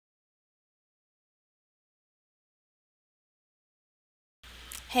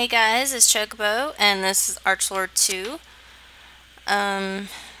Hey guys, it's Chocobo, and this is Archlord 2. We're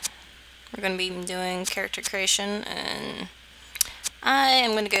going to be doing character creation, and I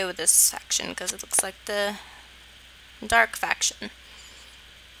am going to go with this faction because it looks like the dark faction.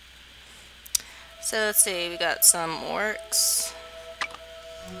 So let's see, we got some orcs,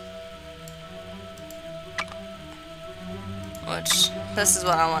 which this is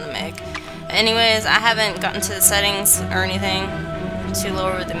what I want to make. Anyways, I haven't gotten to the settings or anything to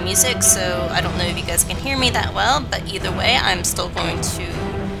lower the music, so I don't know if you guys can hear me that well, but either way, I'm still going to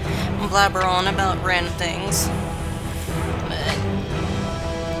blabber on about random things. But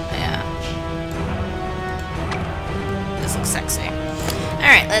yeah, this looks sexy.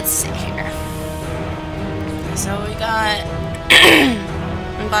 Alright, let's see here. So we got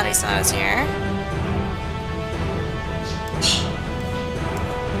body size here.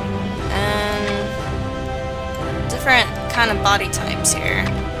 And different kind of body types here.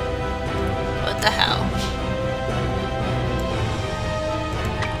 What the hell?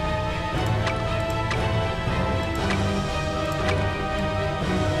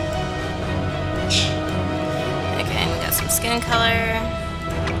 Okay, we got some skin color.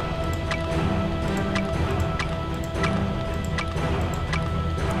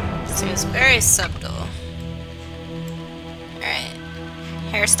 Seems very subtle. Alright.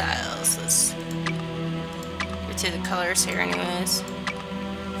 Hairstyles. Let's go to the colors here anyways.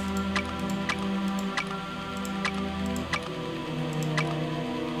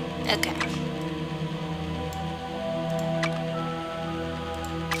 Okay.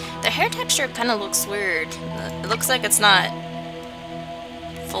 The hair texture kind of looks weird. It looks like it's not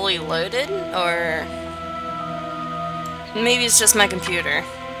fully loaded, or maybe it's just my computer,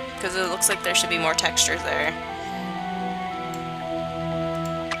 because it looks like there should be more textures there.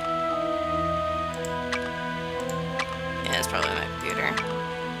 Yeah, it's probably my computer.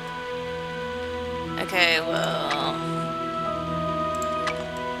 Okay, well...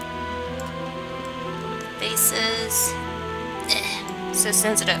 faces... so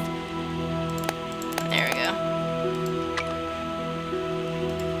sensitive. There we go.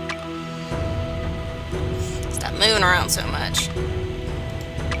 Stop moving around so much.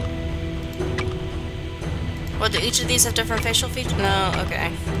 What, do each of these have different facial features? No,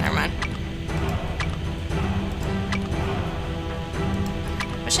 okay. Never mind.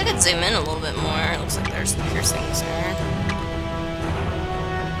 Wish I could zoom in a little bit more. It looks like there's some piercings there.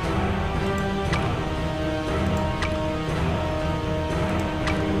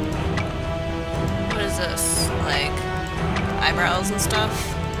 What is this? Like, eyebrows and stuff?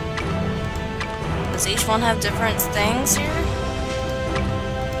 Does each one have different things here?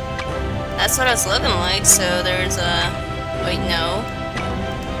 That's what it's looking like, so there's a... wait, no.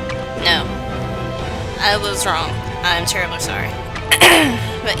 No. I was wrong. I'm terribly sorry.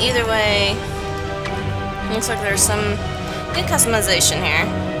 But either way, looks like there's some good customization here.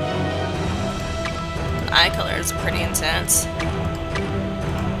 The eye color is pretty intense.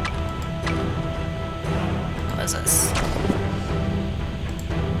 What is this?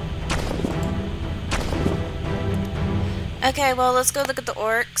 Okay, well, let's go look at the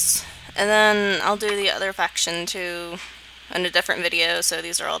orcs. And then I'll do the other faction too in a different video, so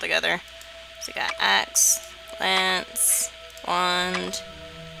these are all together. So we got axe, lance, wand,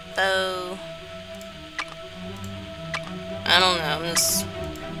 bow. I don't know, I'm just...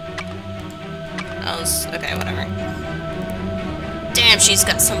 okay, whatever. Damn, she's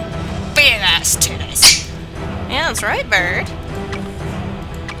got some big ass titties. Yeah, that's right, bird.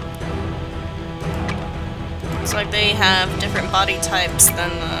 Looks like they have different body types than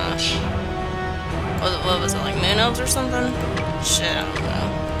the... what was it, like moon elves or something? Shit, I don't know.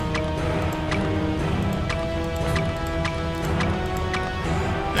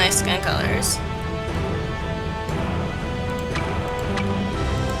 Nice skin colors.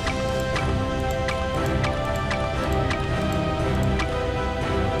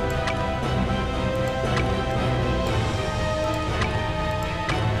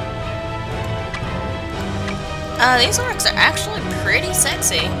 These orcs are actually pretty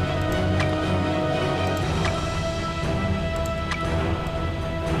sexy.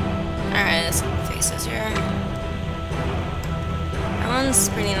 Alright, let's see the faces here. That one's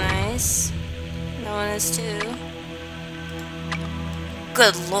pretty nice. That one is too.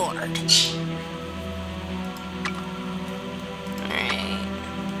 Good lord. Alright.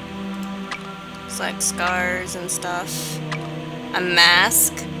 It's like scars and stuff. A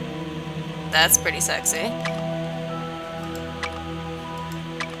mask. That's pretty sexy.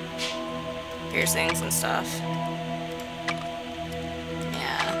 Piercings and stuff.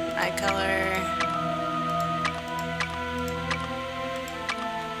 Yeah, eye color.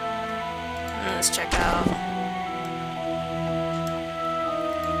 let's check out.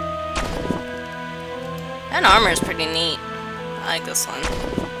 That armor is pretty neat. I like this one.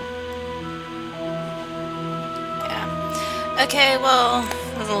 Yeah. Okay, well,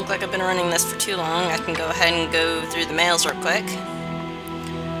 doesn't look like I've been running this for too long. I can go ahead and go through the males real quick.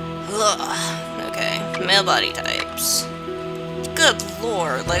 Ugh. Okay, male body types. Good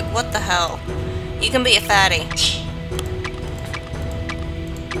lord, like what the hell? You can be a fatty.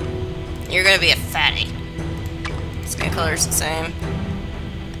 You're gonna be a fatty. Skin color's the same.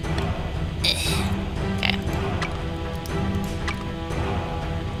 Okay.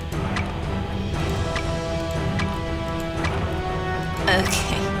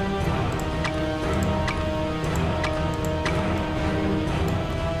 Okay.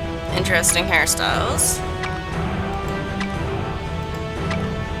 Interesting hairstyles.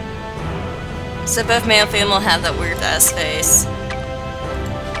 So both male and female have that weird ass face.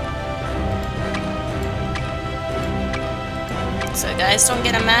 So guys don't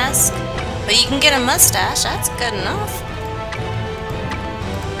get a mask, but you can get a mustache. That's good enough.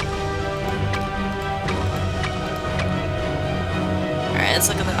 Alright, let's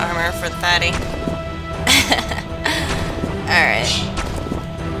look at the armor for the fatty. Alright.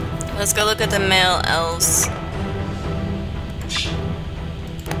 Let's go look at the male elves.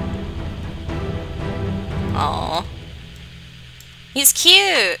 Aww. He's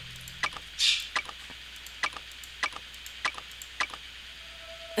cute!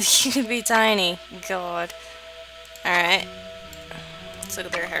 You could be tiny. God. Alright. Let's look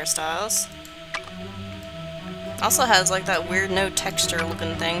at their hairstyles. Also has like that weird no texture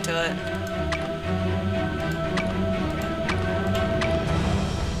looking thing to it.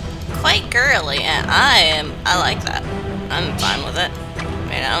 Quite girly, and I like that. I'm fine with it. I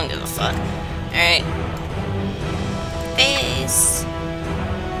mean, I don't give a fuck. Alright. Face.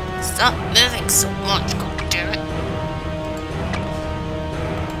 Stop moving so much, goddammit.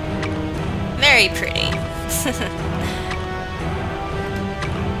 Very pretty. And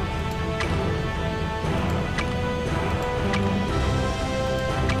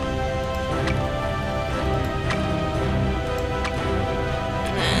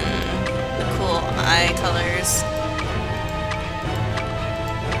then the cool eye colors.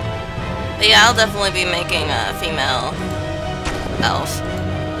 But yeah, I'll definitely be making a female elf.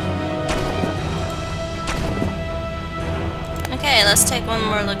 Okay, let's take one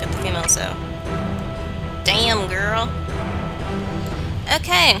more look at the female, so. Damn, girl.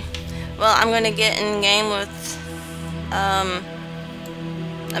 Okay. Well, I'm gonna get in game with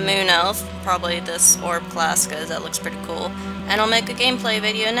a moon elf, probably this orb class, because that looks pretty cool. And I'll make a gameplay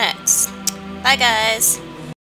video next. Bye, guys.